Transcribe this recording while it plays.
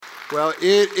Well,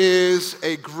 it is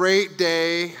a great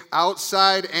day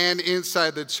outside and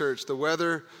inside the church. The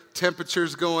weather,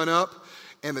 temperature's going up,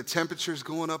 and the temperature's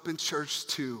going up in church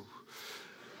too.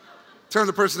 Turn to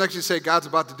the person next to you and say, God's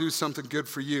about to do something good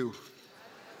for you.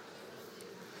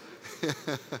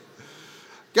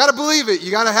 Got to believe it.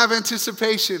 You got to have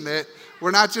anticipation that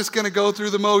we're not just going to go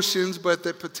through the motions, but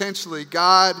that potentially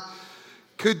God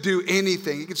could do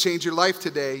anything. He could change your life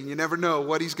today. You never know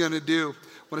what he's going to do.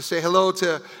 I want to say hello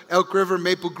to Elk River,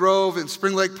 Maple Grove, and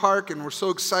Spring Lake Park, and we're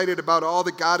so excited about all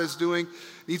that God is doing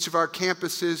in each of our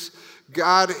campuses.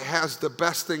 God has the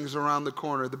best things around the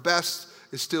corner. The best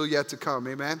is still yet to come,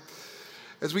 amen?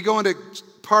 As we go into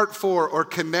part 4, or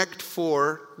Connect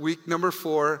 4, week number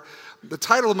 4, the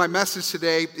title of my message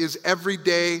today is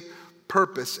Everyday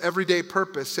Purpose, Everyday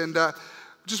Purpose. And I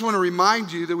just want to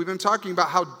remind you that we've been talking about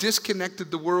how disconnected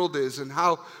the world is and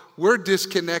how we're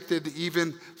disconnected,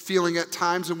 even feeling at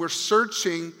times, and we're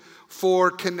searching for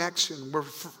connection. We're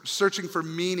searching for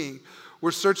meaning.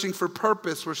 We're searching for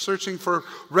purpose. We're searching for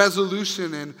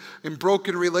resolution and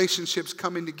broken relationships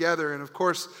coming together. And of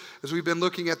course, as we've been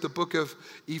looking at the book of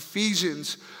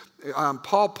Ephesians,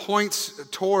 Paul points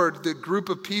toward the group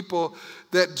of people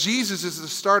that Jesus is the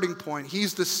starting point.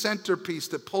 He's the centerpiece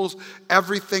that pulls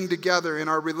everything together in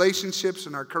our relationships,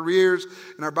 in our careers,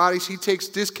 in our bodies. He takes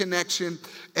disconnection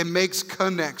and makes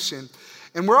connection.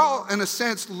 And we're all, in a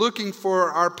sense, looking for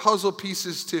our puzzle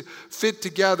pieces to fit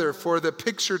together, for the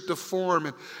picture to form.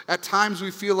 And at times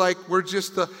we feel like we're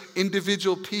just the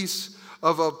individual piece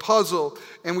of a puzzle,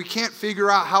 and we can't figure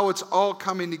out how it's all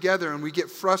coming together, and we get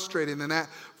frustrated. And that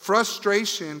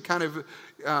frustration kind of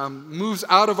moves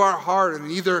out of our heart,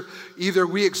 and either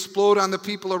we explode on the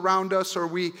people around us, or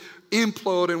we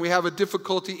implode and we have a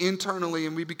difficulty internally,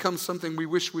 and we become something we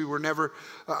wish we were never.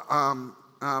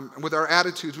 With our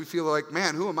attitudes, we feel like,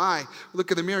 man, who am I? We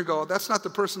look in the mirror and go, that's not the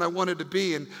person I wanted to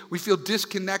be, and we feel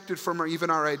disconnected from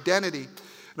even our identity.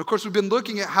 And of course, we've been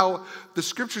looking at how the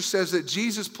scripture says that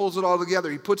Jesus pulls it all together.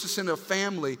 He puts us in a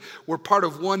family. We're part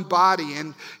of one body.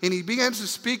 And he begins to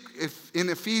speak in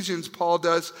Ephesians, Paul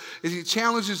does, is he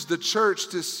challenges the church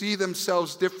to see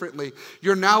themselves differently.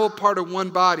 You're now a part of one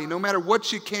body. No matter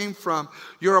what you came from,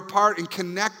 you're a part and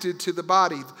connected to the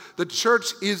body. The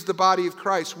church is the body of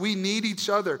Christ. We need each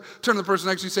other. Turn to the person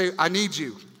next to you and say, I need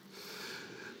you.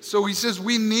 So he says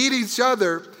we need each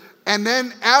other. And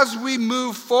then as we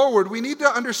move forward, we need to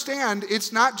understand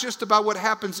it's not just about what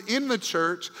happens in the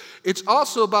church. It's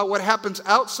also about what happens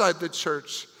outside the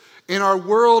church. In our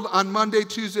world on Monday,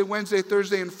 Tuesday, Wednesday,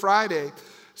 Thursday, and Friday.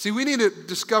 See, we need to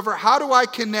discover, how do I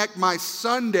connect my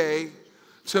Sunday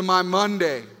to my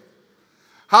Monday?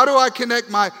 How do I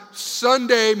connect my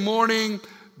Sunday morning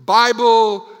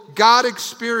Bible God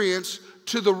experience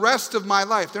to the rest of my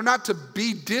life? They're not to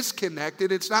be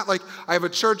disconnected. It's not like I have a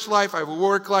church life, I have a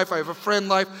work life, I have a friend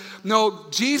life. No,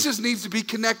 Jesus needs to be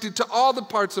connected to all the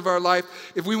parts of our life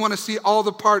if we want to see all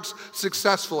the parts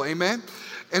successful. Amen?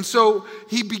 And so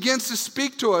he begins to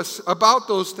speak to us about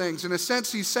those things. In a sense,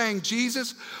 he's saying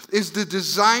Jesus is the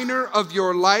designer of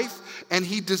your life, and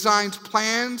he designs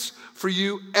plans for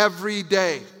you every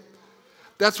day.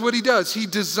 That's what he does. He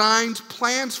designs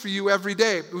plans for you every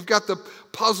day. We've got the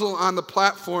puzzle on the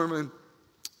platform,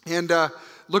 and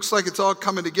looks like it's all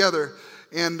coming together.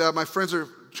 And my friends are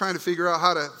trying to figure out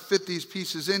how to fit these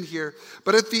pieces in here.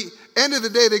 But at the end of the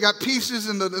day, they got pieces,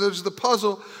 and there's the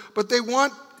puzzle, but they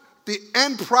want the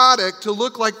end product to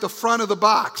look like the front of the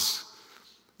box.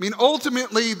 I mean,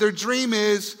 ultimately, their dream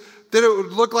is that it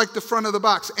would look like the front of the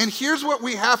box. And here's what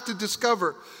we have to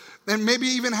discover, and maybe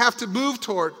even have to move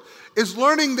toward, is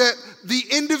learning that the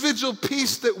individual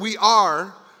piece that we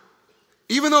are,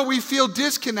 even though we feel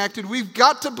disconnected, we've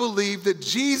got to believe that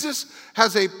Jesus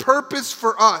has a purpose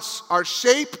for us. Our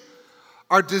shape,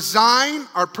 our design,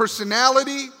 our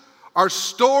personality, our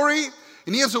story.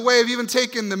 And he has a way of even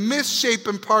taking the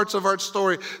misshapen parts of our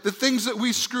story, the things that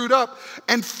we screwed up,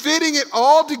 and fitting it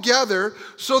all together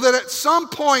so that at some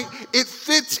point it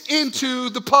fits into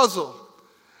the puzzle.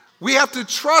 We have to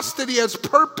trust that he has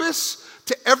purpose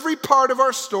to every part of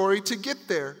our story to get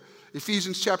there.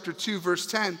 Ephesians chapter 2, verse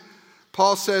 10.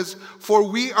 Paul says, for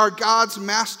we are God's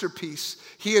masterpiece.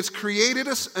 He has created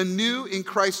us anew in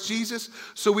Christ Jesus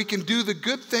so we can do the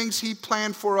good things he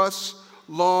planned for us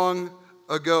long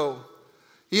ago.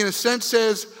 He, in a sense,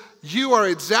 says, you are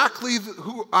exactly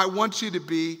who I want you to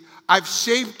be. I've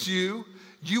shaped you.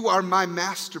 You are my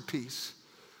masterpiece.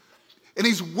 And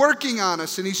he's working on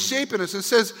us and he's shaping us. It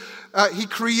says he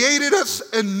created us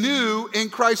anew in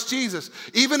Christ Jesus.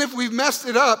 Even if we've messed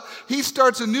it up, he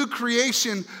starts a new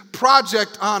creation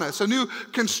project on us, a new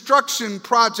construction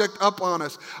project up on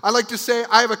us. I like to say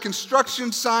I have a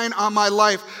construction sign on my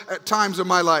life at times of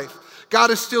my life.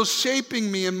 God is still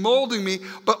shaping me and molding me,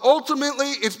 but ultimately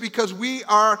it's because we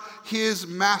are his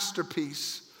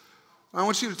masterpiece. I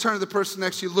want you to turn to the person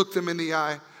next to you, look them in the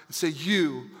eye, and say,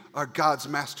 you are God's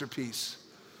masterpiece.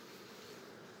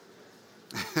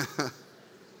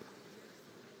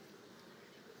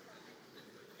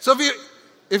 So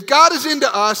if God is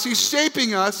into us, he's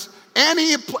shaping us, and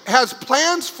he has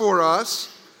plans for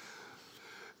us,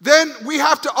 then we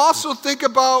have to also think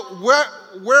about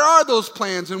where are those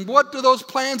plans and what do those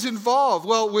plans involve?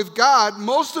 Well, with God,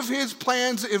 most of his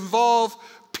plans involve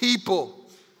people.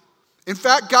 In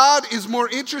fact, God is more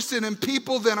interested in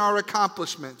people than our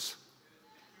accomplishments.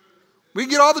 We can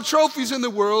get all the trophies in the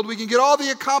world. We can get all the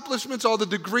accomplishments, all the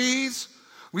degrees.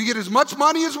 We can get as much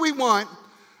money as we want,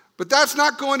 but that's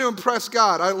not going to impress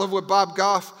God. I love what Bob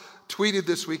Goff tweeted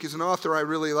this week. He's an author I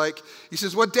really like. He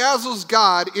says, what dazzles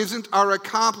God isn't our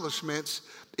accomplishments,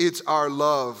 it's our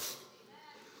love.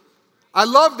 I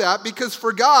love that because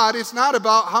for God, it's not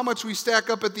about how much we stack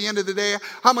up at the end of the day,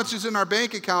 how much is in our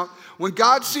bank account. When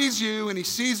God sees you and he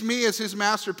sees me as his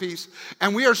masterpiece,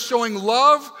 and we are showing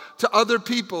love to other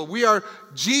people, we are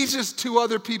Jesus to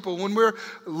other people, when we're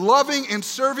loving and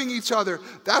serving each other,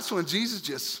 that's when Jesus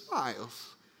just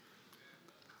smiles.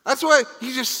 That's why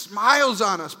he just smiles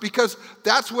on us, because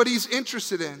that's what he's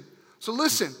interested in. So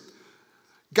listen,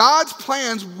 God's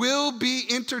plans will be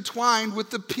intertwined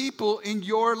with the people in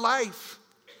your life.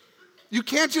 You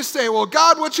can't just say, well,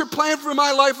 God, what's your plan for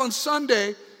my life on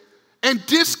Sunday? And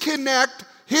disconnect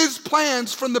his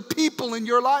plans from the people in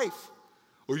your life.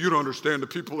 Well, you don't understand the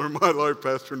people in my life,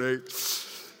 Pastor Nate.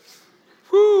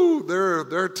 Whew,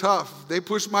 they're tough. They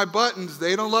push my buttons.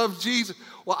 They don't love Jesus.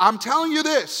 Well, I'm telling you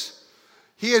this.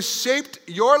 He has shaped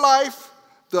your life,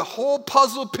 the whole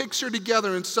puzzle picture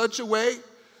together in such a way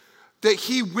that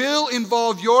he will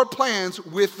involve your plans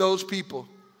with those people.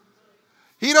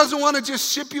 He doesn't want to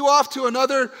just ship you off to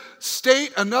another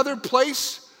state, another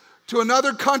place, to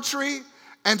another country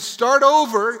and start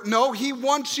over. No, he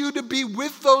wants you to be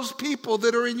with those people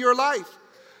that are in your life.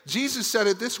 Jesus said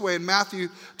it this way in Matthew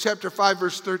chapter 5,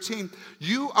 verse 13.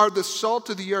 You are the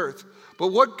salt of the earth. But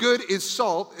what good is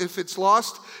salt if it's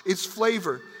lost its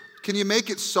flavor? Can you make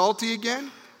it salty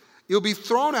again? You'll be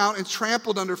thrown out and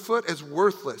trampled underfoot as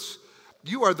worthless.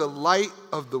 You are the light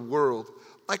of the world,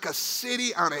 like a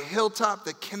city on a hilltop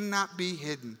that cannot be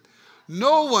hidden.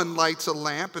 No one lights a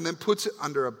lamp and then puts it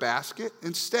under a basket.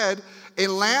 Instead, a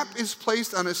lamp is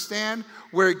placed on a stand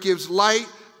where it gives light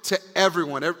to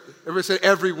everyone. Everybody say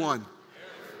everyone.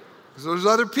 Because there's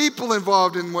other people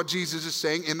involved in what Jesus is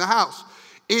saying in the house.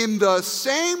 In the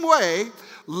same way,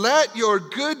 let your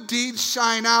good deeds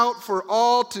shine out for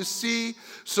all to see,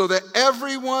 so that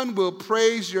everyone will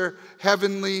praise your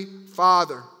heavenly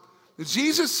Father.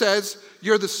 Jesus says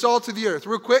you're the salt of the earth.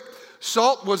 Real quick,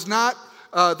 salt was not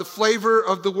the flavor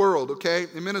of the world, okay?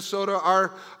 In Minnesota,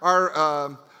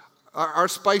 our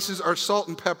spices are salt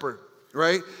and pepper,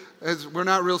 right? As we're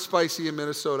not real spicy in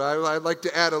Minnesota. I like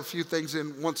to add a few things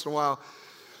in once in a while.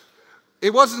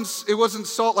 It wasn't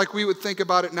salt like we would think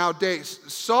about it nowadays.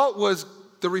 Salt was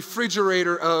the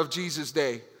refrigerator of Jesus'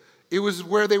 day. It was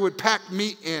where they would pack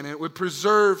meat in. It would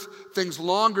preserve things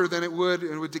longer than it would,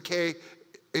 and it would decay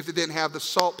if it didn't have the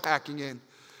salt packing in.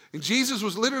 And Jesus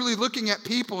was literally looking at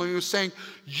people and he was saying,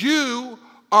 you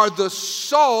are the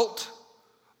salt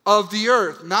of the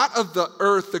earth. Not of the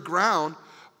earth, the ground,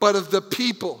 but of the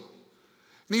people.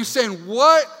 And he was saying,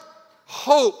 what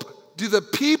hope do the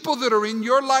people that are in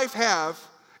your life have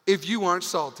if you aren't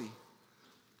salty?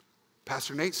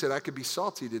 Pastor Nate said I could be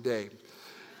salty today.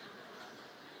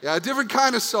 Yeah, a different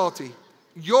kind of salty.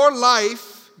 Your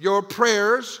life, your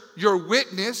prayers, your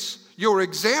witness, your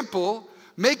example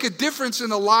make a difference in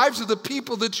the lives of the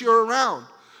people that you're around.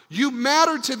 You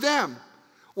matter to them.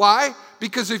 Why?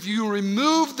 Because if you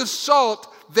remove the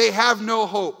salt, they have no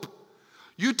hope.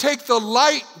 You take the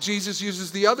light, Jesus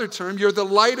uses the other term, you're the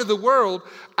light of the world,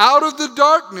 out of the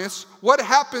darkness. What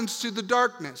happens to the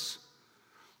darkness?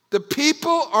 The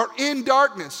people are in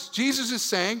darkness. Jesus is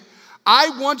saying,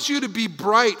 I want you to be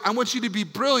bright. I want you to be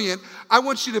brilliant. I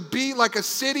want you to be like a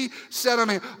city set on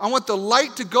a hill. I want the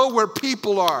light to go where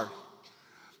people are.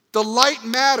 The light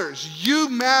matters. You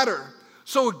matter.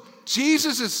 So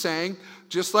Jesus is saying,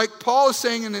 just like Paul is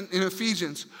saying in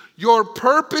Ephesians, your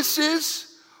purposes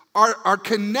are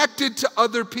connected to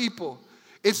other people.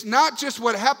 It's not just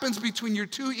what happens between your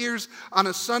two ears on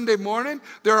a Sunday morning.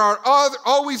 There are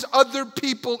always other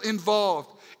people involved.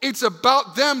 It's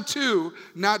about them too,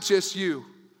 not just you.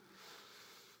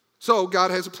 So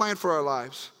God has a plan for our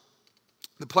lives.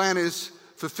 The plan is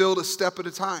fulfilled a step at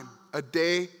a time, a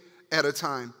day at a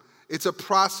time. It's a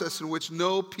process in which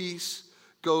no piece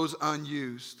goes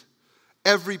unused.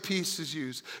 Every piece is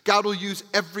used. God will use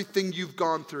everything you've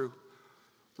gone through.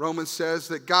 Romans says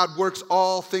that God works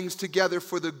all things together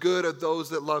for the good of those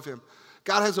that love him.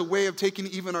 God has a way of taking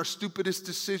even our stupidest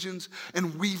decisions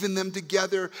and weaving them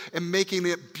together and making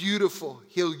it beautiful.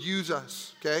 He'll use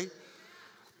us, okay?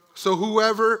 So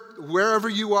wherever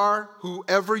you are,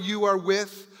 whoever you are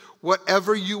with,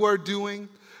 whatever you are doing,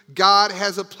 God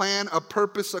has a plan, a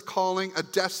purpose, a calling, a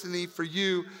destiny for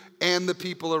you and the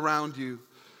people around you.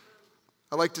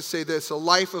 I like to say this, a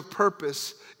life of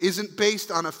purpose isn't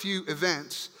based on a few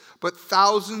events, but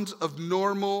thousands of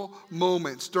normal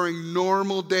moments during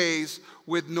normal days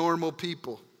with normal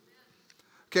people.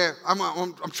 Okay,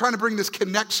 I'm trying to bring this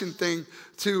connection thing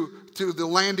to the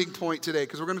landing point today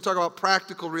because we're going to talk about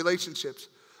practical relationships.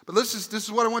 But this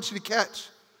is what I want you to catch.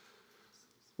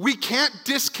 We can't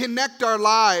disconnect our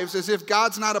lives as if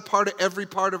God's not a part of every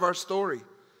part of our story.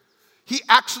 He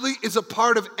actually is a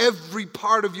part of every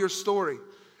part of your story.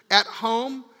 At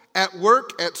home, at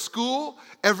work, at school,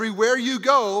 everywhere you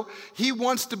go, he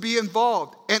wants to be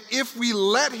involved. And if we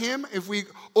let him, if we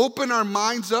open our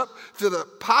minds up to the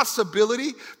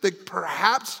possibility that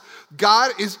perhaps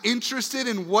God is interested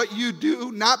in what you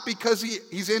do, not because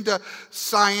he's into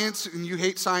science and you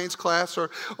hate science class,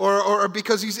 or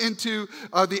because he's into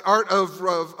the art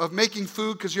of making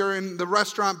food because you're in the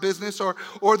restaurant business, or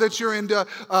that you're into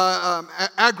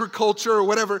agriculture or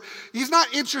whatever. He's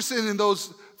not interested in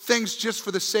those things just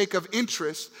for the sake of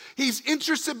interest. He's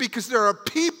interested because there are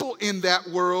people in that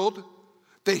world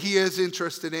that he is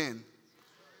interested in.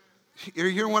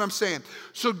 You're hearing what I'm saying?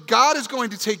 So God is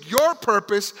going to take your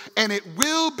purpose and it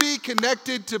will be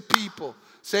connected to people.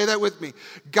 Say that with me.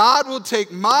 God will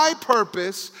take my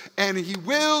purpose and he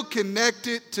will connect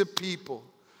it to people.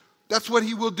 That's what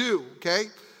he will do, okay?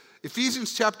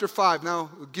 Ephesians chapter 5.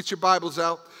 Now, get your Bibles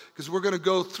out because we're going to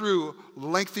go through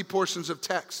lengthy portions of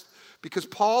text. Because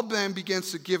Paul then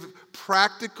begins to give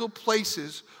practical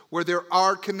places where there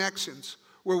are connections,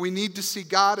 where we need to see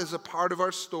God as a part of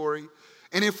our story.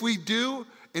 And if we do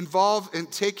involve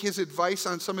and take his advice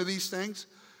on some of these things,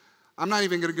 I'm not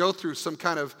even going to go through some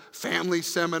kind of family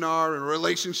seminar and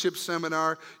relationship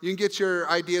seminar. You can get your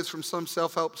ideas from some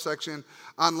self-help section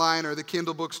online or the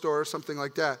Kindle bookstore or something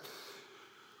like that.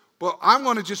 Well, I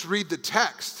want to just read the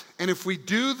text. And if we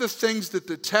do the things that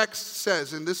the text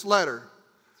says in this letter,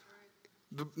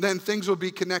 then things will be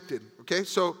connected, okay?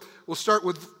 So we'll start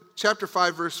with chapter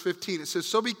 5, verse 15. It says,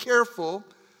 so be careful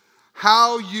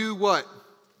how you what?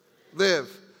 Live.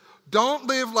 Don't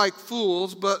live like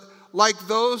fools, but like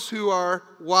those who are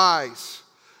wise.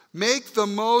 Make the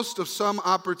most of some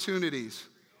opportunities.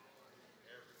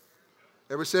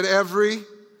 Ever said every?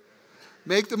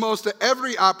 Make the most of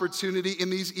every opportunity in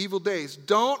these evil days.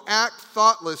 Don't act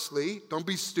thoughtlessly. Don't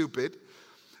be stupid.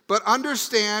 But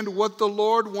understand what the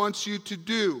Lord wants you to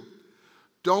do.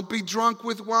 Don't be drunk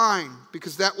with wine,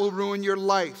 because that will ruin your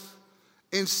life.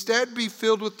 Instead, be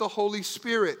filled with the Holy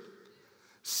Spirit,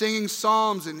 singing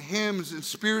psalms and hymns and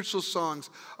spiritual songs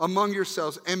among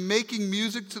yourselves, and making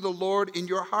music to the Lord in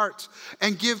your hearts.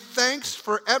 And give thanks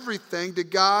for everything to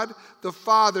God the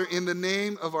Father in the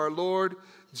name of our Lord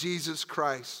Jesus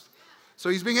Christ. So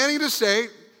he's beginning to say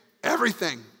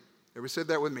everything. Ever said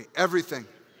that with me? Everything.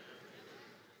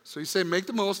 So he's saying make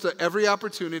the most of every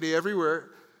opportunity, everywhere,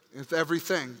 with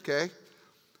everything, okay?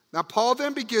 Now, Paul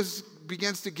then begins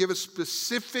to give us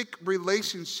specific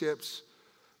relationships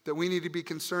that we need to be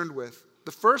concerned with.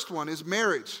 The first one is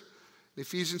marriage. In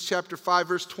Ephesians chapter 5,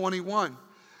 verse 21, it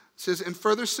says, and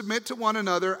further submit to one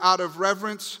another out of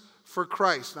reverence for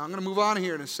Christ. Now, I'm going to move on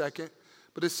here in a second,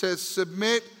 but it says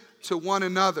submit to one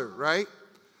another, right?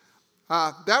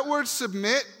 That word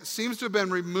submit seems to have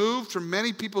been removed from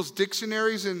many people's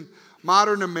dictionaries in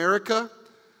modern America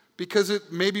because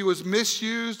it maybe was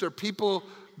misused or people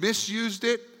misused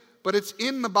it, but it's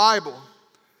in the Bible.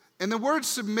 And the word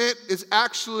submit is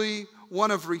actually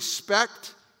one of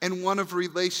respect and one of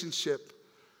relationship.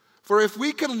 For if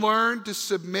we can learn to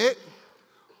submit,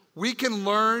 we can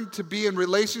learn to be in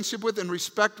relationship with and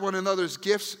respect one another's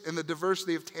gifts and the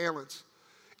diversity of talents.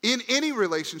 In any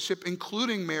relationship,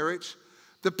 including marriage,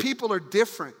 the people are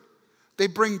different. They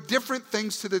bring different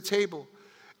things to the table.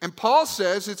 And Paul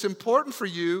says it's important for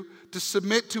you to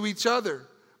submit to each other.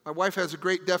 My wife has a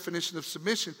great definition of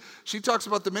submission. She talks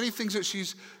about the many things that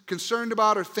she's concerned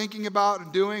about or thinking about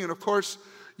and doing. And of course,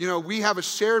 we have a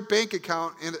shared bank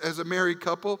account as a married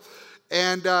couple.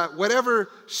 And whatever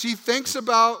she thinks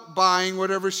about buying,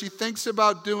 whatever she thinks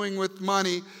about doing with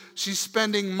money, she's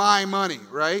spending my money,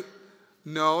 right?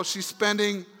 No, she's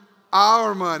spending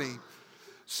our money.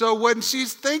 So when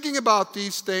she's thinking about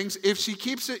these things, if she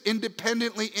keeps it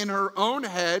independently in her own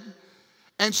head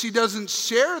and she doesn't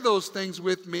share those things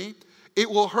with me, it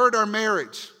will hurt our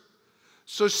marriage.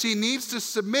 So she needs to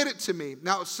submit it to me.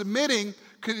 Now, submitting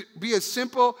could be as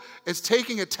simple as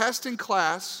taking a test in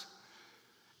class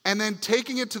and then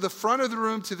taking it to the front of the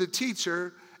room to the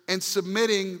teacher and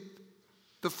submitting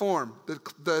the form,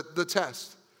 the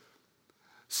test.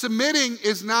 Submitting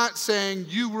is not saying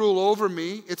you rule over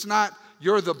me. It's not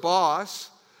you're the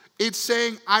boss. It's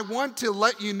saying I want to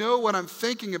let you know what I'm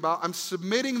thinking about. I'm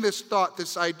submitting this thought,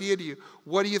 this idea to you.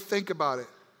 What do you think about it?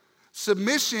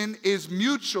 Submission is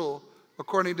mutual,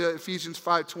 according to Ephesians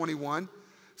 5:21.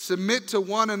 Submit to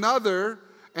one another.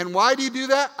 And why do you do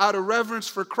that? Out of reverence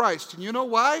for Christ. And you know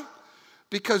why?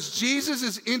 Because Jesus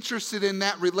is interested in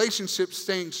that relationship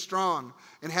staying strong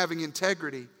and having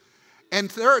integrity. And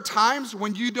there are times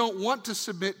when you don't want to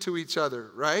submit to each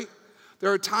other, right?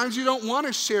 There are times you don't want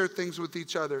to share things with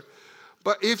each other.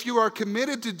 But if you are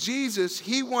committed to Jesus,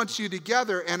 he wants you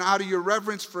together, and out of your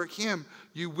reverence for him,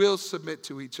 you will submit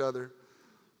to each other.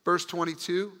 Verse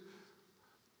 22,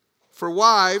 for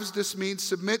wives, this means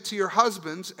submit to your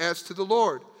husbands as to the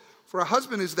Lord. For a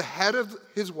husband is the head of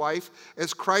his wife,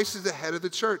 as Christ is the head of the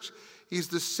church. He's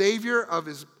the Savior of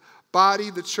his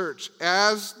body, the church.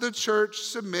 As the church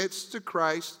submits to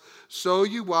Christ, so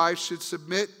you wives should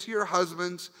submit to your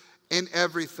husbands in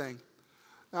everything.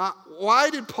 Now, why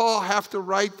did Paul have to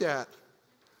write that?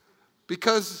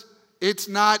 Because it's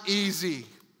not easy.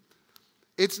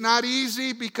 It's not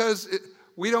easy because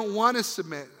we don't want to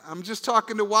submit. I'm just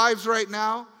talking to wives right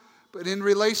now, but in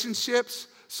relationships,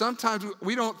 sometimes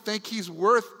we don't think he's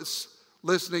worth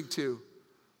listening to.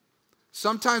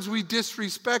 Sometimes we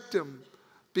disrespect him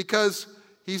because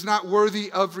he's not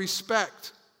worthy of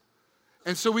respect.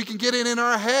 And so we can get it in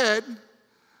our head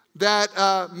that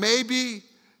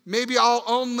maybe I'll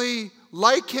only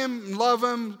like him, love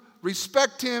him,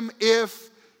 respect him if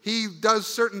he does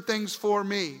certain things for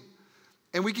me.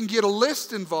 And we can get a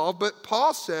list involved, but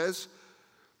Paul says,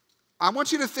 I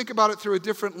want you to think about it through a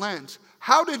different lens.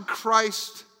 How did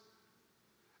Christ,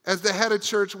 as the head of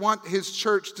church, want his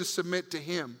church to submit to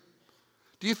him?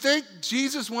 Do you think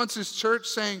Jesus wants his church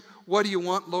saying, what do you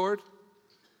want, Lord?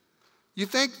 You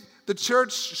think the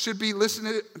church should be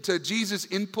listening to Jesus'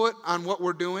 input on what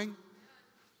we're doing?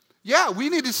 Yeah, we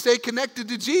need to stay connected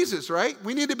to Jesus, right?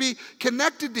 We need to be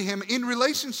connected to him, in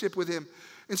relationship with him.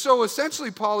 And so essentially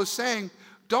Paul is saying,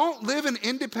 don't live an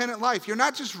independent life. You're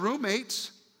not just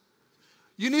roommates.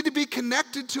 You need to be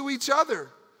connected to each other.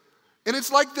 And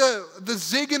it's like the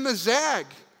zig and the zag.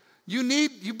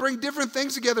 You bring different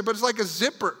things together, but it's like a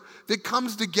zipper that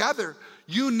comes together.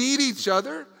 You need each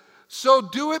other. So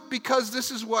do it because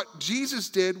this is what Jesus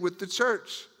did with the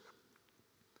church.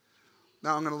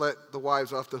 Now I'm going to let the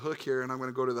wives off the hook here, and I'm going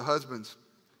to go to the husbands.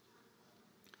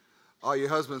 All you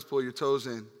husbands, pull your toes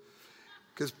in.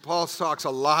 Because Paul talks a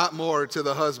lot more to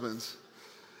the husbands.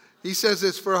 He says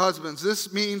this for husbands.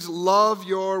 This means love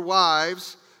your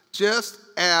wives just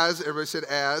as, everybody said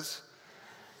as,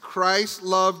 Christ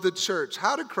loved the church.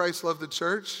 How did Christ love the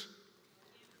church?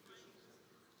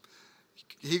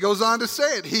 He goes on to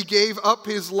say it. He gave up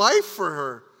his life for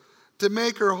her to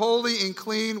make her holy and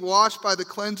clean, washed by the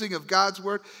cleansing of God's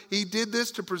word. He did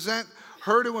this to present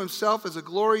her to himself as a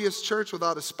glorious church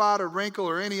without a spot or wrinkle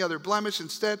or any other blemish.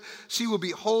 Instead, she will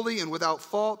be holy and without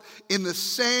fault. In the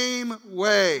same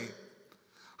way,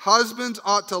 husbands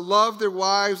ought to love their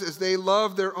wives as they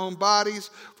love their own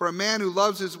bodies. For a man who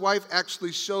loves his wife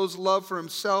actually shows love for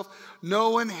himself.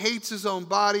 No one hates his own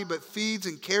body, but feeds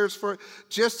and cares for it,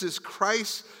 just as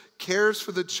Christ cares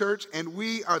for the church, and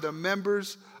we are the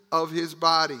members of his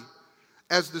body.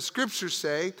 As the scriptures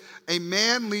say, a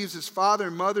man leaves his father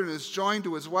and mother and is joined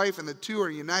to his wife, and the two are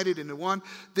united into one.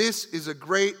 This is a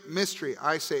great mystery.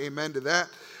 I say amen to that.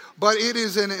 But it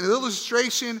is an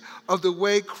illustration of the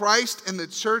way Christ and the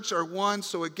church are one.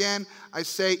 So again, I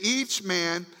say each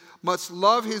man must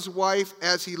love his wife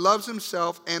as he loves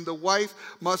himself, and the wife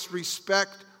must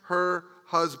respect her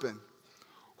husband.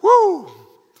 Woo!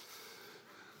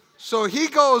 So he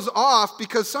goes off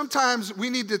because sometimes we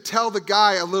need to tell the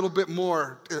guy a little bit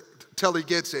more till he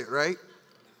gets it, right?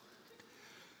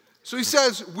 So he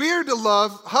says, we're to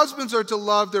love, husbands are to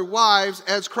love their wives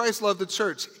as Christ loved the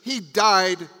church. He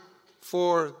died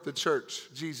for the church.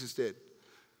 Jesus did.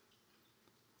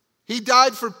 He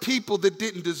died for people that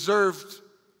didn't deserve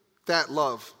that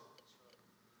love.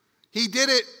 He did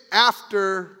it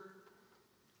after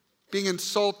being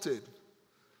insulted.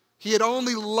 He had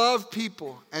only loved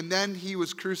people, and then he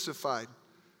was crucified.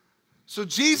 So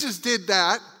Jesus did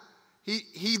that.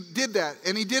 He did that,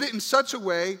 and he did it in such a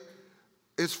way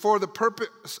as for the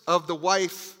purpose of the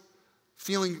wife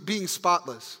being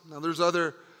spotless. Now, there's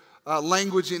other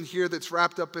language in here that's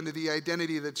wrapped up into the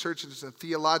identity of the church. It's a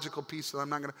theological piece that I'm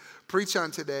not going to preach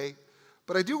on today.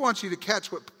 But I do want you to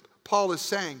catch what Paul is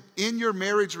saying. In your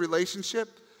marriage relationship,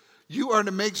 you are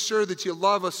to make sure that you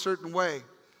love a certain way.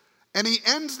 And he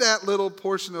ends that little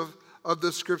portion of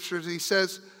the scriptures. He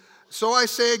says, so I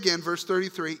say again, verse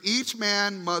 33, each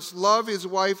man must love his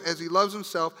wife as he loves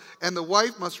himself, and the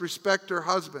wife must respect her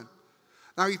husband.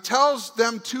 Now he tells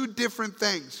them two different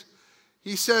things.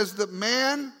 He says the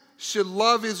man should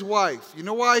love his wife. You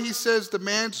know why he says the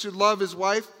man should love his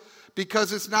wife?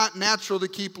 Because it's not natural to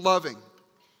keep loving.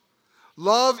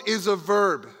 Love is a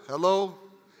verb. Hello?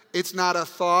 It's not a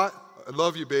thought. I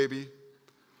love you, baby.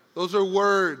 Those are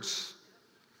words.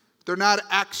 They're not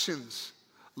actions.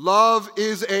 Love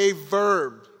is a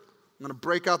verb. I'm going to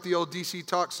break out the old DC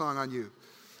Talk song on you.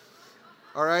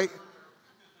 All right?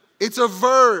 It's a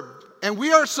verb. And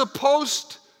we are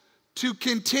supposed to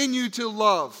continue to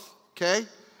love. Okay?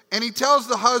 And he tells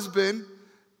the husband,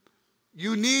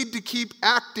 you need to keep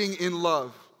acting in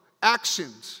love.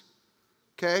 Actions.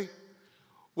 Okay?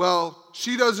 Well,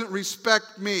 she doesn't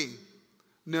respect me.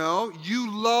 No,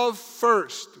 you love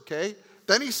first, okay?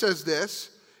 Then he says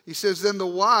this. He says, then the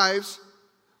wives,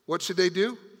 what should they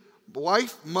do? The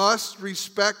wife must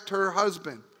respect her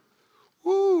husband.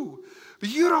 Woo! But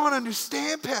you don't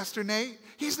understand, Pastor Nate.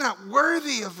 He's not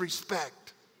worthy of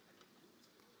respect.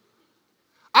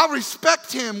 I'll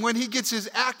respect him when he gets his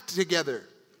act together.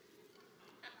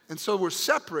 And so we're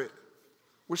separate.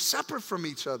 We're separate from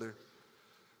each other.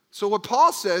 So what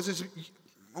Paul says is,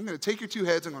 I'm going to take your two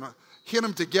heads, I'm going to hit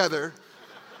them together.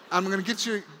 I'm going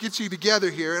to get you together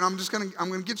here, and I'm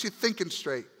going to get you thinking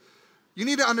straight. You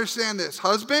need to understand this.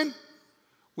 Husband,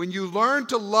 when you learn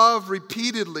to love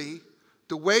repeatedly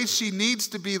the way she needs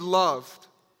to be loved,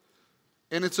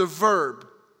 and it's a verb,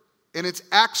 and it's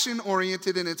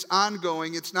action-oriented, and it's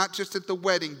ongoing, it's not just at the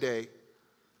wedding day,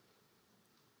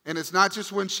 and it's not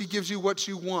just when she gives you what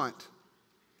you want.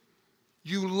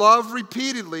 You love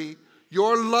repeatedly,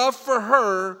 your love for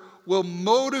her will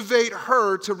motivate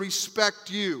her to respect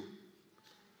you.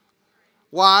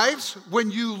 Wives,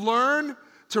 when you learn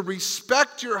to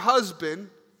respect your husband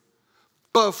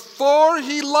before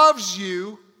he loves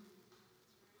you,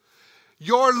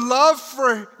 your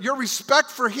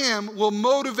respect for him will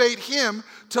motivate him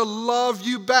to love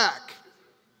you back.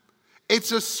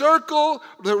 It's a circle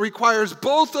that requires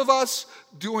both of us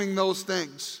doing those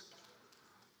things.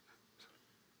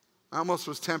 I almost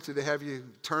was tempted to have you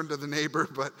turn to the neighbor,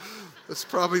 but that's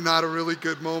probably not a really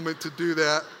good moment to do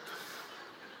that.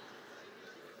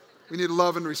 We need to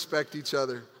love and respect each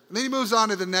other. And then he moves on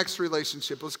to the next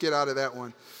relationship. Let's get out of that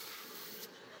one.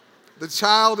 The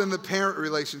child and the parent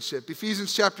relationship.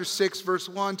 Ephesians chapter 6, verse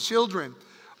 1. Children,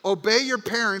 obey your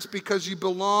parents because you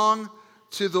belong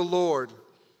to the Lord.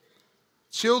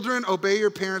 Children, obey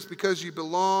your parents because you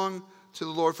belong to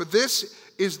the Lord. For this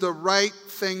is the right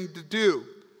thing to do.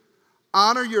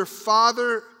 Honor your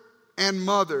father and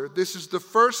mother. This is the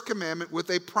first commandment with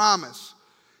a promise.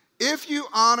 If you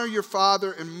honor your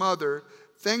father and mother,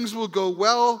 things will go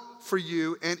well for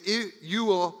you, and you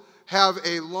will have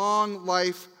a long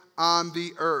life on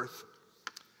the earth.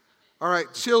 All right,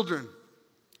 children,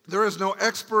 there is no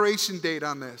expiration date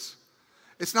on this.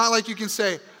 It's not like you can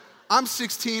say, I'm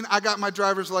 16, I got my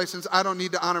driver's license, I don't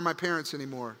need to honor my parents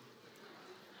anymore.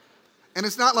 And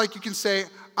it's not like you can say,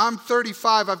 I'm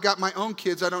 35, I've got my own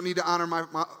kids, I don't need to honor my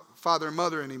father and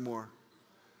mother anymore.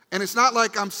 And it's not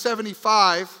like I'm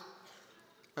 75,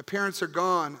 my parents are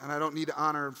gone, and I don't need to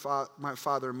honor my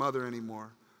father and mother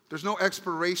anymore. There's no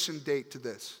expiration date to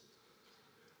this.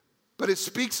 But it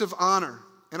speaks of honor.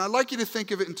 And I'd like you to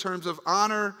think of it in terms of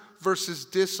honor versus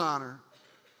dishonor.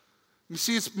 You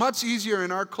see, it's much easier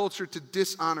in our culture to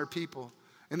dishonor people.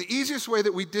 And the easiest way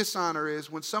that we dishonor is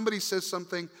when somebody says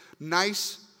something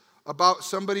nice about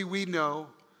somebody we know,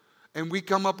 and we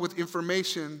come up with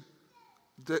information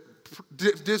that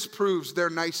disproves their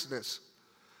niceness.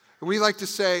 And we like to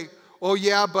say, oh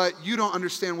yeah, but you don't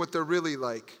understand what they're really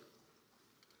like.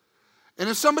 And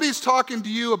if somebody's talking to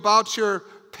you about your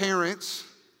parents,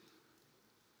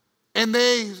 and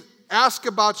they ask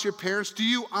about your parents, do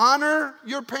you honor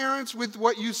your parents with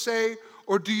what you say,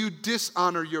 or do you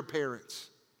dishonor your parents?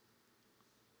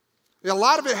 A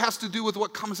lot of it has to do with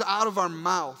what comes out of our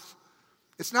mouth.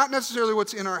 It's not necessarily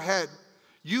what's in our head.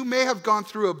 You may have gone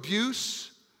through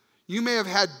abuse. You may have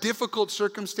had difficult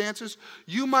circumstances.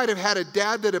 You might have had a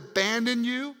dad that abandoned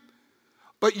you,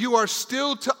 but you are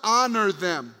still to honor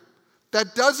them.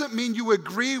 That doesn't mean you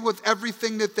agree with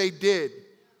everything that they did.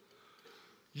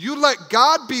 You let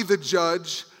God be the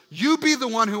judge. You be the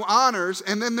one who honors,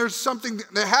 and then there's something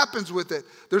that happens with it.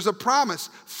 There's a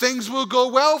promise. Things will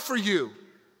go well for you.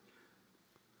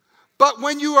 But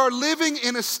when you are living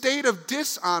in a state of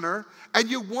dishonor and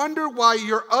you wonder why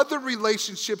your other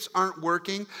relationships aren't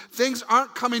working, things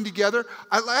aren't coming together,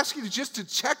 I'll ask you just to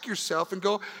check yourself and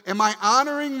go, am I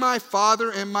honoring my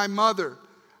father and my mother?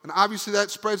 And obviously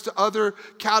that spreads to other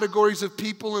categories of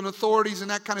people and authorities and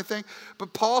that kind of thing.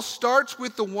 But Paul starts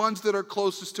with the ones that are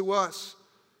closest to us.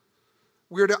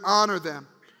 We're to honor them.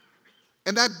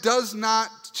 And that does not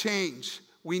change.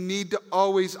 We need to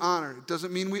always honor. It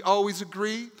doesn't mean we always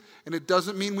agree, and it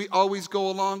doesn't mean we always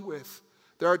go along with.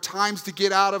 There are times to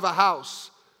get out of a house.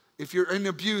 If you're in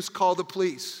abuse, call the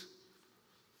police.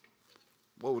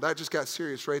 Whoa, that just got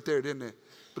serious right there, didn't it?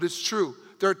 But it's true.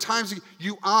 There are times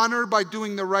you honor by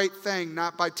doing the right thing,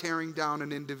 not by tearing down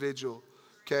an individual.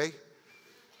 Okay?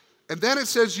 And then it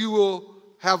says you will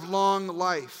have long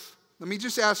life. Let me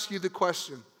just ask you the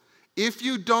question. If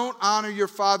you don't honor your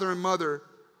father and mother,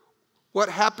 what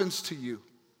happens to you?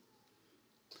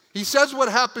 He says what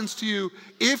happens to you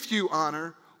if you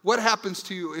honor. What happens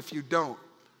to you if you don't?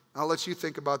 I'll let you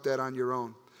think about that on your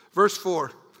own. Verse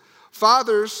 4.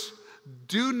 Fathers,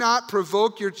 do not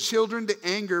provoke your children to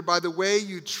anger by the way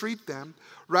you treat them.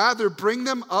 Rather, bring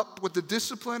them up with the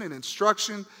discipline and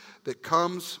instruction that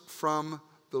comes from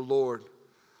the Lord.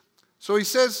 So he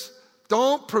says,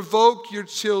 don't provoke your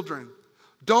children.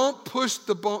 Don't push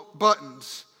the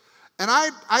buttons. And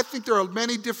I think there are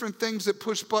many different things that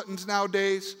push buttons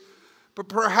nowadays. But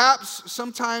perhaps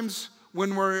sometimes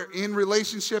when we're in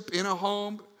relationship in a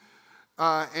home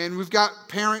and we've got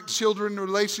parent-children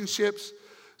relationships,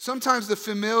 sometimes the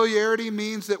familiarity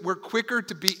means that we're quicker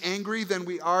to be angry than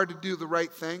we are to do the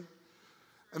right thing.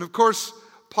 And of course,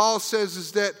 Paul says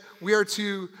is that we are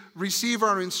to receive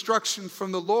our instruction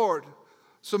from the Lord.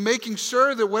 So making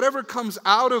sure that whatever comes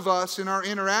out of us in our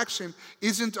interaction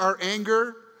isn't our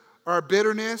anger, our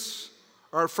bitterness,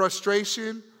 our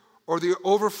frustration, or the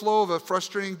overflow of a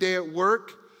frustrating day at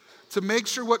work, to make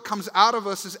sure what comes out of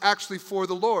us is actually for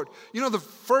the Lord. You know, the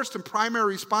first and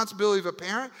primary responsibility of a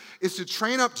parent is to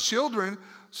train up children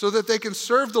so that they can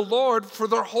serve the Lord for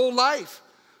their whole life.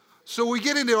 So we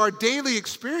get into our daily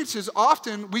experiences,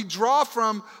 often we draw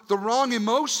from the wrong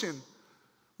emotion.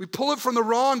 We pull it from the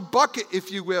wrong bucket,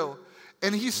 if you will.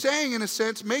 And he's saying, in a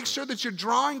sense, make sure that you're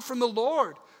drawing from the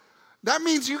Lord. That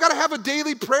means you got to have a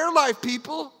daily prayer life,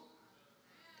 people.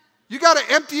 You got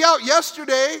to empty out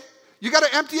yesterday. You got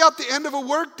to empty out the end of a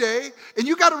work day, and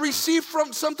you got to receive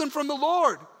something from the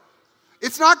Lord.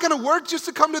 It's not going to work just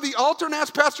to come to the altar and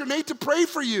ask Pastor Nate to pray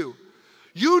for you.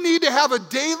 You need to have a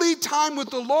daily time with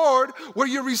the Lord where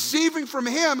you're receiving from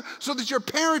Him so that you're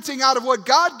parenting out of what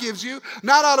God gives you,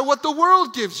 not out of what the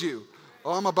world gives you.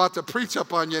 Oh, I'm about to preach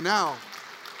up on you now.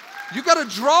 You got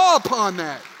to draw upon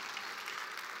that.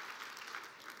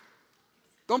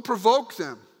 Don't provoke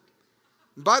them.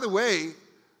 And by the way,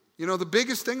 you know, the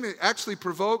biggest thing that actually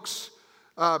provokes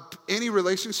any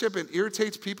relationship and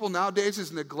irritates people nowadays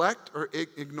is neglect or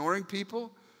ignoring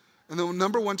people. And the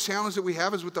number one challenge that we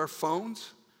have is with our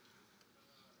phones.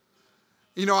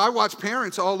 You know, I watch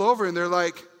parents all over and they're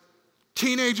like,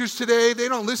 teenagers today, they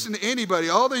don't listen to anybody.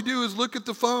 All they do is look at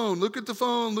the phone, look at the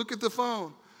phone, look at the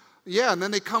phone. Yeah, and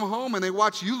then they come home and they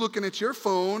watch you looking at your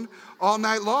phone all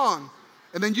night long.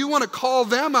 And then you want to call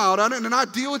them out on it and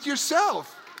not deal with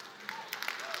yourself.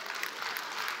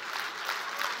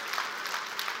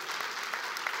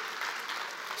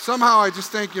 Somehow I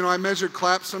just think, you know, I measured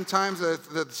claps sometimes that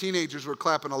the teenagers were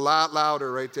clapping a lot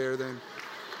louder right there than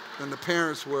the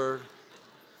parents were.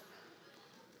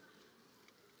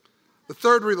 The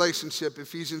third relationship,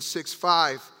 Ephesians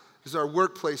 6:5, is our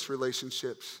workplace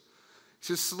relationships. It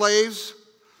says, slaves,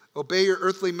 obey your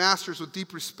earthly masters with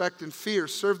deep respect and fear.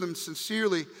 Serve them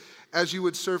sincerely as you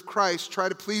would serve Christ. Try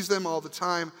to please them all the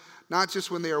time, not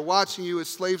just when they are watching you as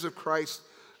slaves of Christ.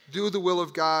 Do the will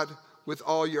of God with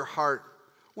all your heart.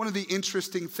 One of the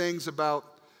interesting things about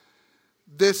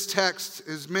this text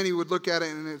is many would look at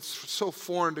it and it's so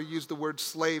foreign to use the word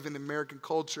slave in American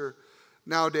culture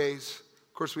nowadays.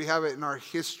 Of course, we have it in our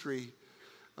history,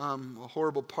 a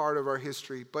horrible part of our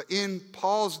history. But in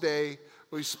Paul's day,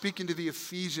 when he's speaking to the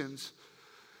Ephesians,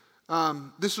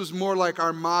 this was more like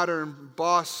our modern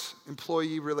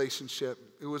boss-employee relationship.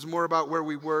 It was more about where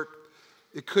we work.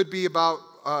 It could be about,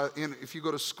 if you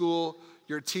go to school,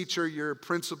 You're a teacher, you're a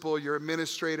principal, you're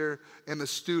administrator, and the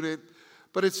student.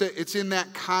 But it's in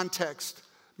that context.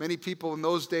 Many people in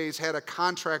those days had a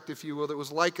contract, if you will, that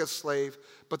was like a slave,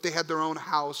 but they had their own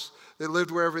house. They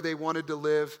lived wherever they wanted to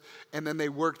live, and then they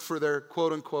worked for their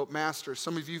quote-unquote master.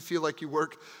 Some of you feel like you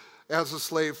work as a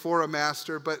slave for a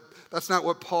master, but that's not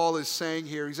what Paul is saying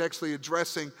here. He's actually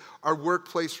addressing our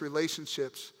workplace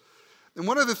relationships. And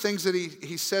one of the things that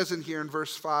he says in here in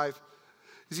verse 5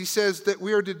 is he says that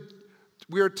we are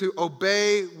to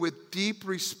obey with deep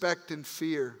respect and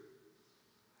fear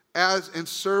and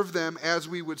serve them as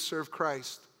we would serve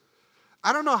Christ.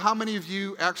 I don't know how many of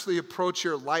you actually approach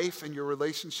your life and your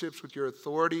relationships with your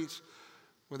authorities,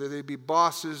 whether they be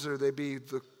bosses or they be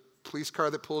the police car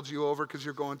that pulled you over because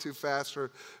you're going too fast,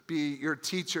 or be your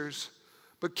teachers.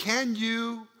 But can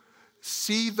you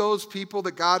see those people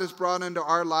that God has brought into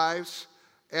our lives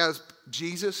as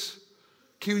Jesus?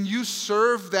 Can you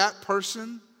serve that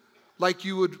person like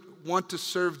you would want to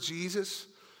serve Jesus?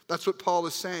 That's what Paul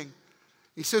is saying.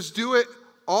 He says, do it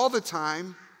all the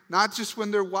time, not just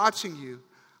when they're watching you.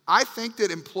 I think that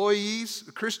employees,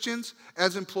 Christians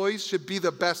as employees, should be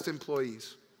the best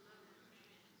employees.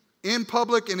 In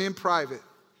public and in private.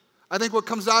 I think what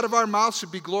comes out of our mouths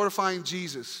should be glorifying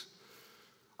Jesus.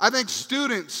 I think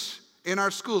students in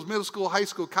our schools, middle school, high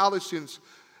school, college students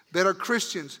that are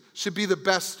Christians should be the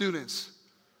best students.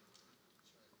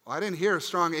 Well, I didn't hear a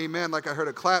strong amen like I heard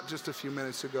a clap just a few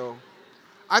minutes ago.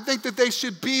 I think that they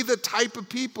should be the type of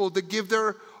people that give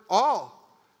their all.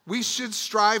 We should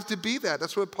strive to be that.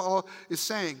 That's what Paul is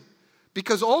saying.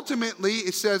 Because ultimately,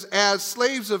 it says, as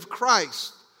slaves of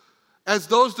Christ, as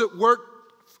those that work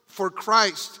for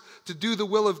Christ to do the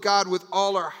will of God with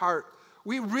all our heart.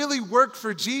 We really work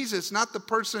for Jesus, not the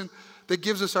person that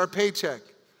gives us our paycheck.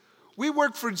 We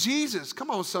work for Jesus.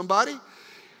 Come on, somebody.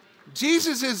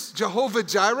 Jesus is Jehovah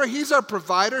Jireh. He's our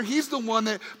provider. He's the one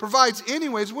that provides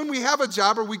anyways. When we have a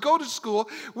job or we go to school,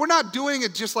 we're not doing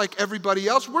it just like everybody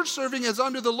else. We're serving as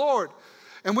under the Lord.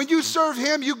 And when you serve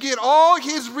Him, you get all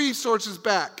His resources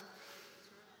back.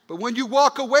 But when you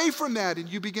walk away from that and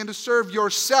you begin to serve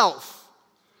yourself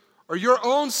or your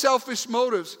own selfish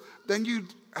motives, then you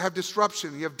have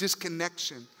disruption, you have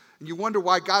disconnection, and you wonder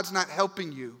why God's not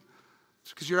helping you.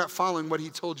 It's because you're not following what He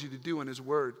told you to do in His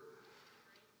Word.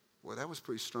 Well, that was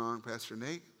pretty strong, Pastor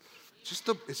Nate.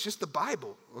 It's just the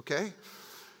Bible, okay?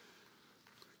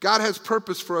 God has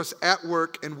purpose for us at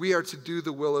work, and we are to do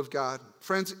the will of God.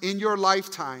 Friends, in your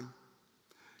lifetime,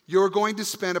 you're going to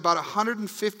spend about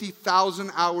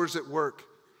 150,000 hours at work.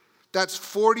 That's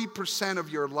 40%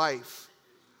 of your life.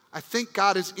 I think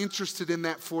God is interested in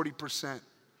that 40%,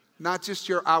 not just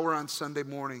your hour on Sunday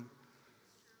morning.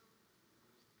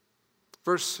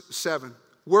 Verse 7,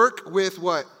 work with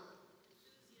what?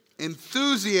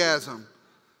 Enthusiasm.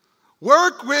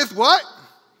 Work with what?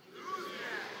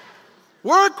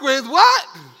 Work with what?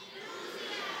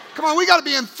 Come on, we got to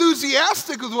be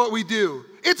enthusiastic with what we do.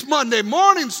 It's Monday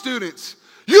morning, students.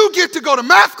 You get to go to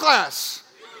math class.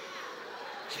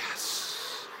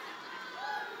 Yes.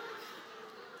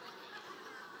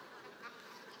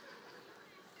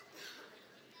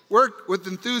 Work with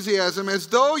enthusiasm as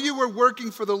though you were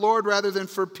working for the Lord rather than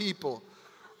for people.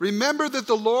 Remember that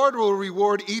the Lord will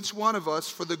reward each one of us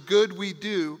for the good we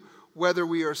do, whether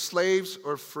we are slaves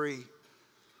or free.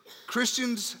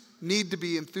 Christians need to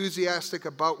be enthusiastic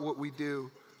about what we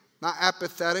do. Not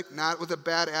apathetic, not with a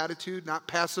bad attitude, not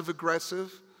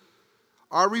passive-aggressive.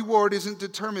 Our reward isn't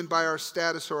determined by our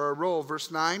status or our role.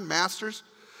 Verse 9, masters,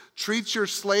 treat your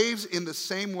slaves in the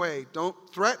same way. Don't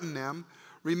threaten them.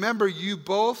 Remember, you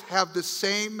both have the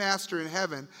same master in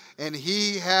heaven, and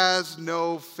He has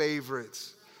no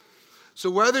favorites. So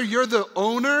whether you're the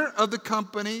owner of the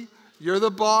company, you're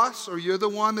the boss, or you're the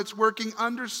one that's working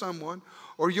under someone,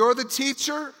 or you're the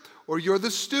teacher, or you're the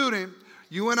student,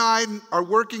 you and I are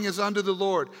working as under the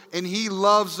Lord, and He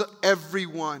loves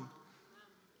everyone.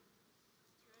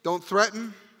 Don't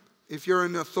threaten if you're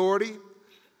in authority,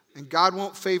 and God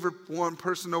won't favor one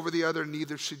person over the other,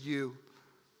 neither should you.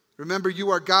 Remember,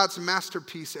 you are God's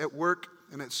masterpiece at work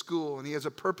and at school, and He has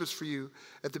a purpose for you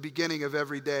at the beginning of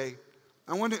every day.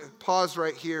 I want to pause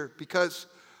right here because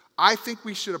I think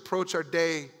we should approach our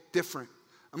day different.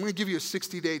 I'm going to give you a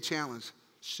 60-day challenge.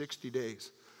 60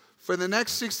 days. For the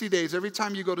next 60 days, every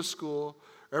time you go to school,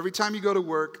 or every time you go to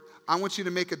work, I want you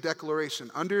to make a declaration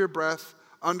under your breath,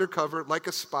 undercover, like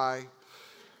a spy,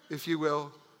 if you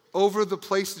will, over the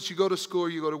place that you go to school or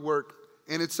you go to work.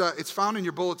 And it's found in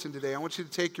your bulletin today. I want you to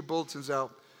take your bulletins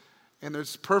out, and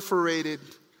there's perforated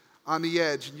on the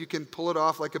edge, and you can pull it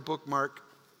off like a bookmark,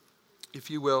 if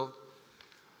you will.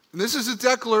 And this is a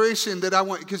declaration that I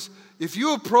want, because If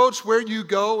you approach where you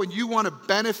go and you want to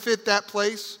benefit that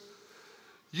place,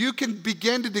 you can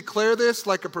begin to declare this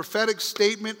like a prophetic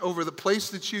statement over the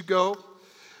place that you go.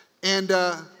 And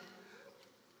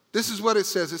this is what it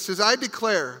says. It says, I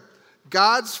declare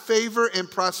God's favor and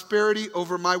prosperity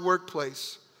over my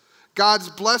workplace, God's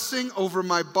blessing over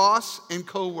my boss and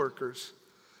coworkers,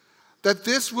 that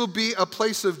this will be a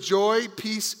place of joy,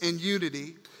 peace, and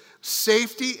unity,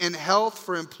 safety and health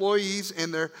for employees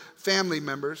and their family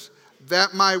members,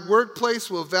 that my workplace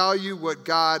will value what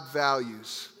God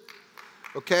values.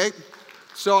 Okay?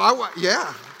 So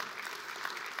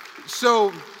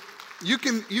So you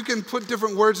can put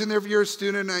different words in there if you're a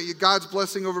student. God's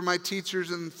blessing over my teachers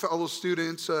and fellow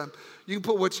students. You can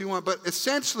put what you want, but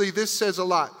essentially this says a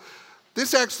lot.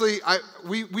 This actually,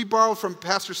 we borrowed from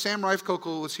Pastor Sam Reifkokel,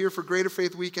 who was here for Greater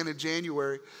Faith Weekend in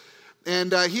January.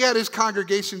 And he had his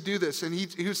congregation do this. And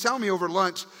he was telling me over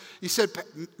lunch, he said,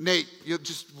 Nate, you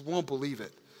just won't believe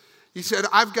it. He said,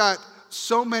 I've got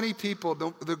so many people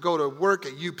that go to work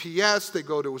at UPS, they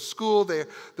go to a school, they're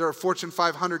a Fortune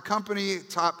 500 company,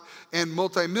 top and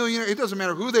multimillionaire. It doesn't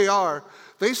matter who they are.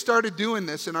 They started doing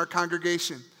this in our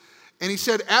congregation. And he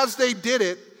said, as they did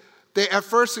it, at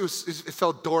first it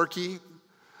felt dorky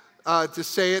to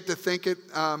say it, to think it.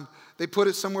 They put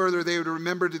it somewhere where they would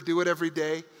remember to do it every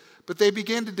day. But they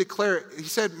began to declare it. He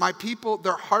said, my people,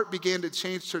 their heart began to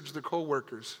change towards their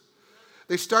coworkers.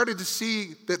 They started to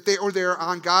see that they were there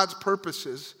on God's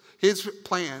purposes, his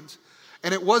plans,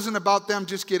 and it wasn't about them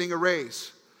just getting a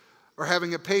raise or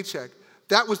having a paycheck.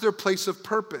 That was their place of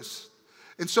purpose.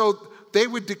 And so they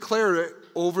would declare it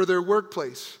over their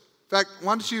workplace. In fact,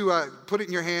 why don't you put it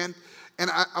in your hand, and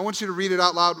I want you to read it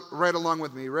out loud right along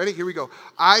with me. Ready? Here we go.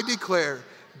 I declare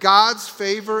God's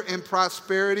favor and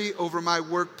prosperity over my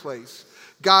workplace,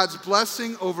 God's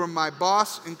blessing over my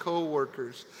boss and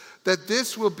co-workers, that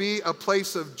this will be a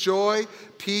place of joy,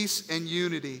 peace, and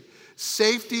unity,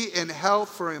 safety and health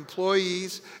for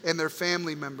employees and their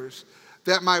family members,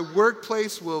 that my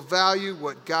workplace will value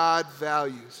what God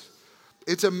values.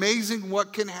 It's amazing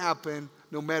what can happen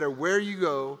no matter where you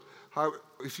go, how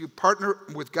if you partner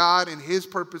with God and his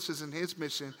purposes and his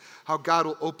mission, how God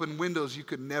will open windows you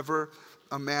could never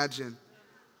imagine.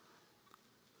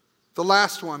 The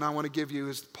last one I want to give you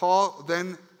is Paul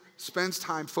then spends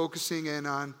time focusing in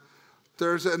on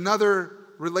there's another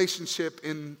relationship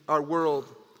in our world,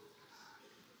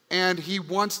 and he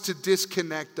wants to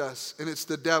disconnect us, and it's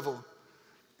the devil.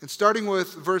 And starting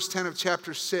with verse 10 of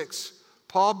chapter 6,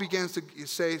 Paul begins to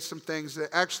say some things that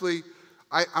actually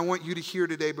I want you to hear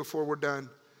today before we're done.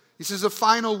 He says, a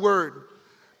final word,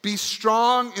 be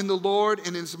strong in the Lord and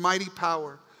in his mighty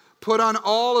power. Put on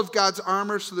all of God's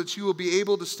armor so that you will be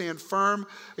able to stand firm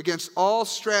against all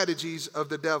strategies of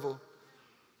the devil.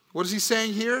 What is he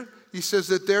saying here? He says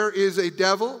that there is a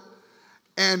devil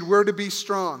and we're to be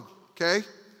strong, okay?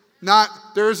 Not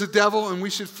there is a devil and we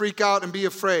should freak out and be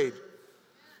afraid.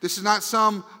 This is not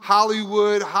some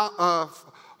Hollywood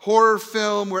horror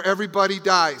film where everybody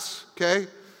dies, okay?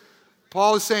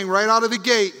 Paul is saying right out of the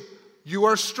gate, you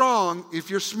are strong if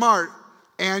you're smart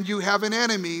and you have an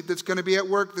enemy that's going to be at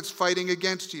work that's fighting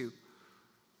against you,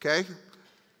 okay?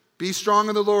 Be strong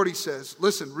in the Lord, he says.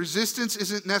 Listen, resistance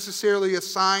isn't necessarily a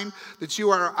sign that you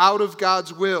are out of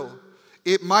God's will.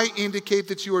 It might indicate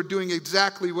that you are doing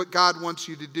exactly what God wants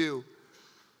you to do.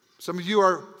 Some of you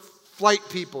are flight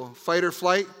people, fight or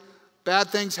flight. Bad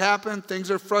things happen, things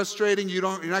are frustrating, you're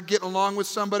not getting along with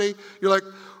somebody. You're like,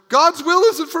 God's will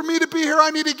isn't for me to be here,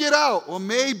 I need to get out. Well,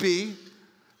 maybe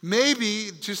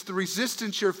just the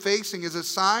resistance you're facing is a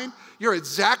sign you're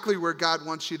exactly where God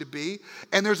wants you to be,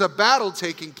 and there's a battle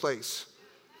taking place.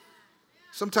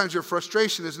 Sometimes your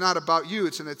frustration is not about you,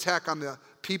 it's an attack on the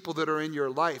people that are in your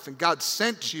life, and God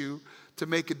sent you to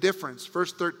make a difference.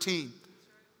 Verse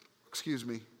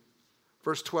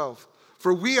 12.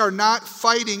 For we are not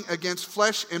fighting against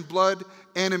flesh and blood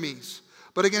enemies,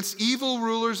 but against evil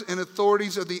rulers and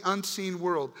authorities of the unseen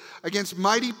world, against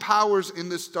mighty powers in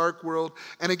this dark world,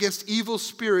 and against evil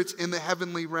spirits in the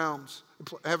heavenly realms,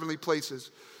 heavenly places.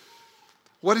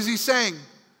 What is he saying?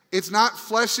 It's not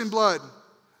flesh and blood.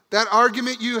 That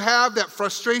argument you have, that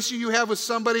frustration you have with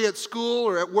somebody at school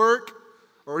or at work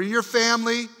or in your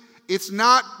family, it's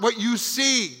not what you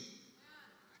see.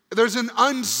 There's an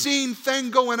unseen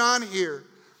thing going on here.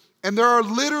 And there are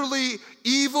literally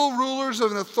evil rulers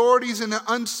and authorities in the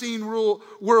unseen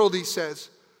world, he says.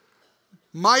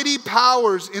 Mighty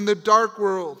powers in the dark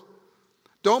world.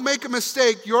 Don't make a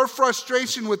mistake. Your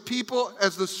frustration with people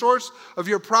as the source of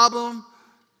your problem,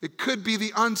 it could be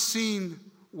the unseen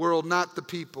world, not the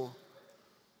people.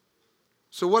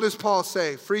 So what does Paul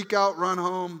say? Freak out, run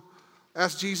home,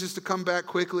 Ask Jesus to come back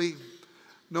quickly.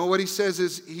 No, what he says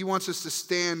is he wants us to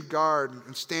stand guard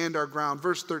and stand our ground.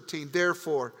 Verse 13,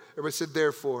 therefore, everybody said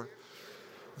therefore.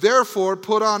 Therefore,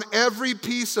 put on every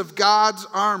piece of God's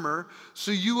armor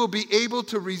so you will be able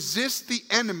to resist the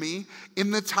enemy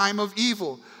in the time of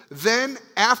evil. Then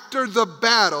after the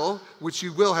battle, which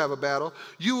you will have a battle,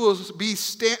 you will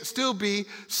still be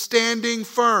standing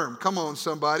firm. Come on,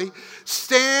 somebody.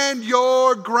 Stand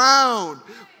your ground.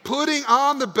 Putting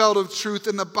on the belt of truth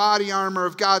and the body armor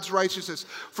of God's righteousness.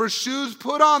 For shoes,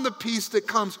 put on the peace that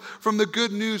comes from the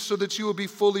good news so that you will be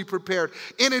fully prepared.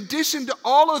 In addition to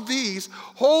all of these,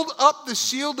 hold up the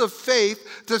shield of faith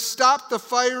to stop the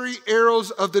fiery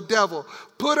arrows of the devil.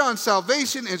 Put on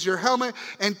salvation as your helmet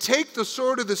and take the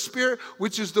sword of the Spirit,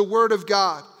 which is the word of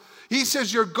God. He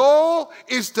says your goal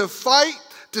is to fight,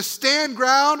 to stand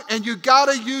ground, and you got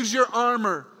to use your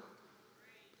armor.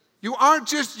 You aren't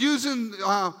just using,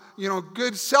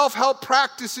 good self-help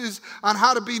practices on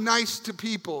how to be nice to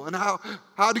people and how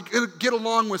to get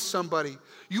along with somebody.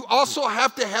 You also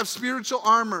have to have spiritual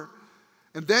armor.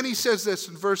 And then he says this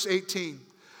in verse 18.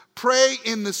 Pray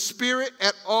in the Spirit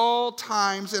at all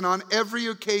times and on every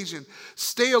occasion.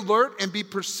 Stay alert and be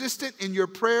persistent in your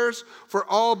prayers for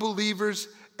all believers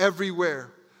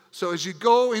everywhere. So as you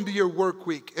go into your work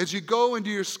week, as you go into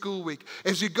your school week,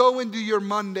 as you go into your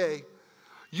Monday,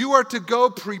 you are to go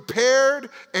prepared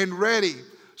and ready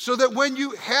so that when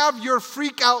you have your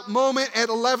freak out moment at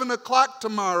 11 o'clock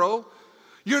tomorrow,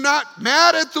 you're not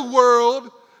mad at the world,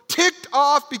 ticked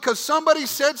off because somebody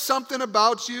said something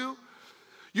about you.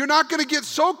 You're not going to get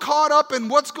so caught up in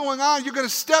what's going on. You're going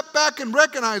to step back and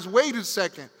recognize, wait a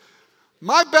second.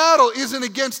 My battle isn't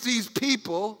against these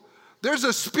people. There's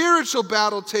a spiritual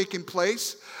battle taking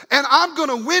place. And I'm going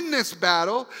to win this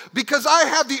battle because I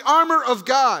have the armor of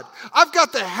God. I've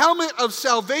got the helmet of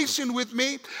salvation with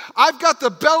me. I've got the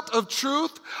belt of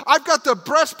truth. I've got the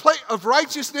breastplate of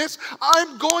righteousness.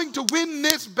 I'm going to win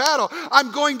this battle.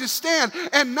 I'm going to stand.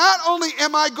 And not only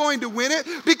am I going to win it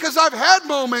because I've had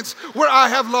moments where I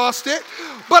have lost it,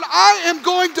 but I am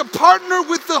going to partner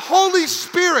with the Holy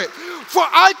Spirit. For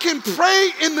I can pray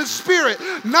in the Spirit,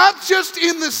 not just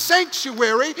in the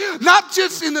sanctuary, not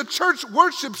just in the church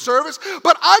worship service,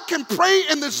 but I can pray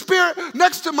in the Spirit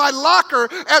next to my locker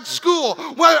at school,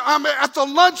 when I'm at the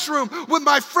lunchroom with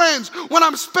my friends, when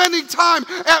I'm spending time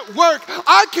at work.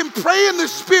 I can pray in the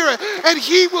Spirit, and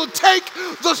He will take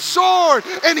the sword,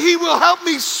 and He will help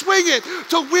me swing it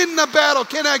to win the battle.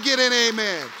 Can I get an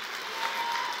amen?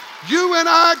 You and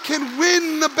I can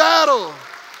win the battle.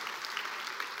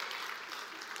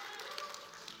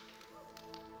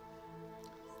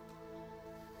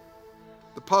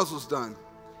 The puzzle's done.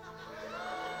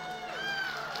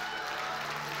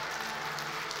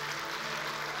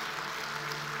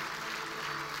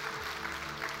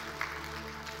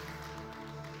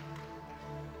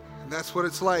 And that's what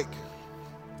it's like.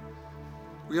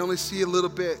 We only see a little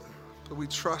bit, but we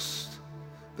trust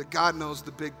that God knows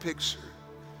the big picture.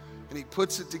 And He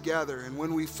puts it together. And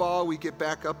when we fall, we get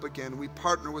back up again. We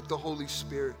partner with the Holy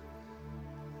Spirit.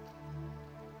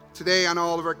 Today on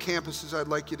all of our campuses, I'd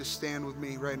like you to stand with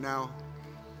me right now.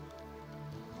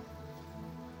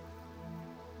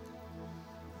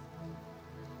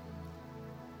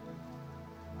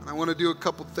 And I want to do a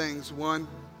couple things. One,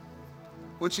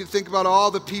 I want you to think about all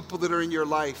the people that are in your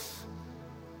life.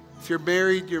 If you're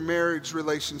married, your marriage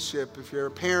relationship. If you're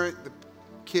a parent, the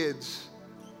kids.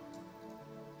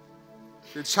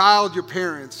 If you're a child, your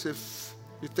parents. If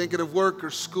you're thinking of work or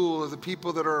school or the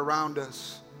people that are around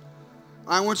us.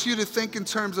 I want you to think in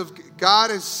terms of God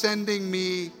is sending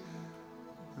me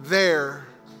there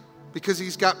because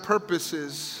He's got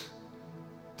purposes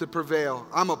to prevail.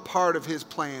 I'm a part of His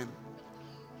plan.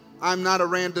 I'm not a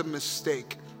random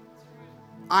mistake.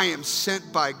 I am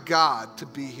sent by God to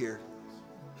be here.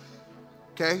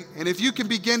 Okay? And if you can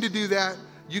begin to do that,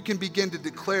 you can begin to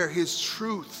declare His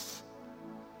truth.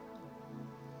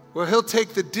 Well, He'll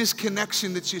take the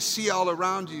disconnection that you see all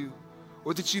around you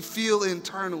or that you feel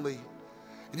internally,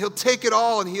 and He'll take it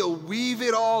all and He'll weave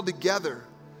it all together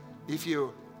if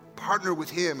you partner with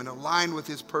Him and align with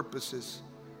His purposes.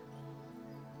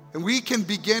 And we can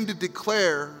begin to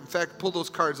declare, in fact, pull those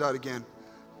cards out again.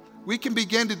 We can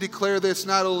begin to declare this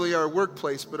not only our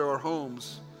workplace, but our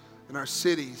homes and our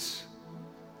cities.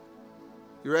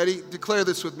 You ready? Declare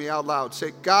this with me out loud.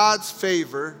 Say, God's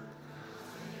favor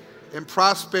and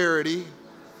prosperity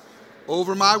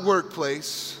over my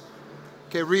workplace,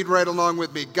 Okay, read right along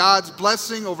with me. God's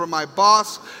blessing over my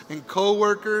boss and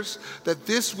coworkers, that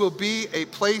this will be a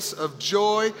place of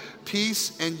joy,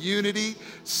 peace, and unity,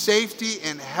 safety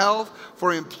and health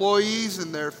for employees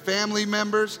and their family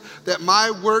members, that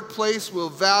my workplace will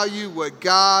value what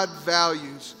God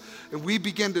values. And we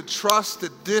begin to trust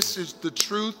that this is the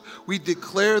truth. We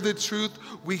declare the truth.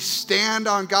 We stand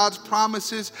on God's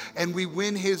promises and we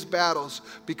win his battles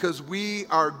because we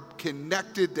are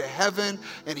connected to heaven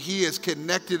and he has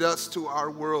connected us to our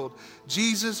world.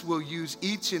 Jesus will use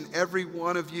each and every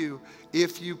one of you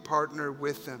if you partner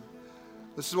with him.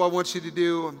 This is what I want you to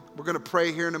do. We're going to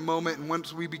pray here in a moment. And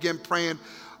once we begin praying,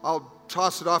 I'll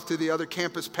toss it off to the other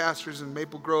campus pastors in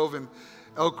Maple Grove and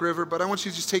Elk River. But I want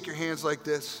you to just take your hands like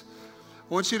this.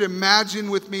 I want you to imagine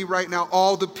with me right now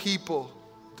all the people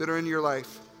that are in your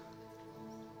life.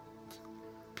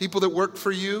 People that work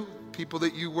for you, people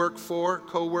that you work for,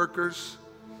 co-workers,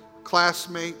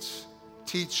 classmates,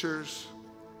 teachers,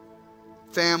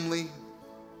 family,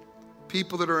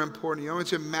 people that are important. I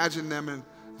want you to imagine them and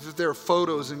as if there are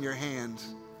photos in your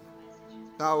hands.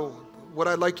 Now, what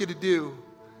I'd like you to do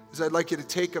is I'd like you to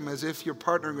take them as if you're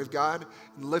partnering with God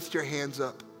and lift your hands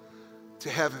up to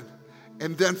heaven.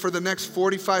 And then for the next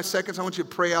 45 seconds, I want you to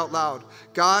pray out loud.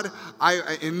 God,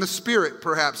 I in the Spirit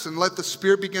perhaps, and let the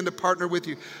Spirit begin to partner with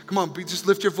you. Come on, just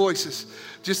lift your voices.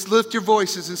 Just lift your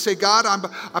voices and say, God,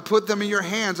 I put them in your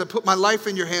hands. I put my life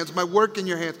in your hands, my work in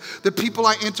your hands. The people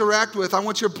I interact with, I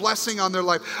want your blessing on their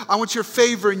life. I want your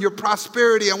favor and your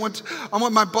prosperity. I want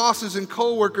my bosses and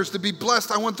co-workers to be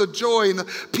blessed. I want the joy and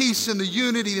the peace and the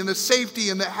unity and the safety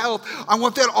and the health. I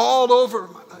want that all over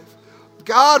my life.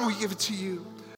 God, we give it to you.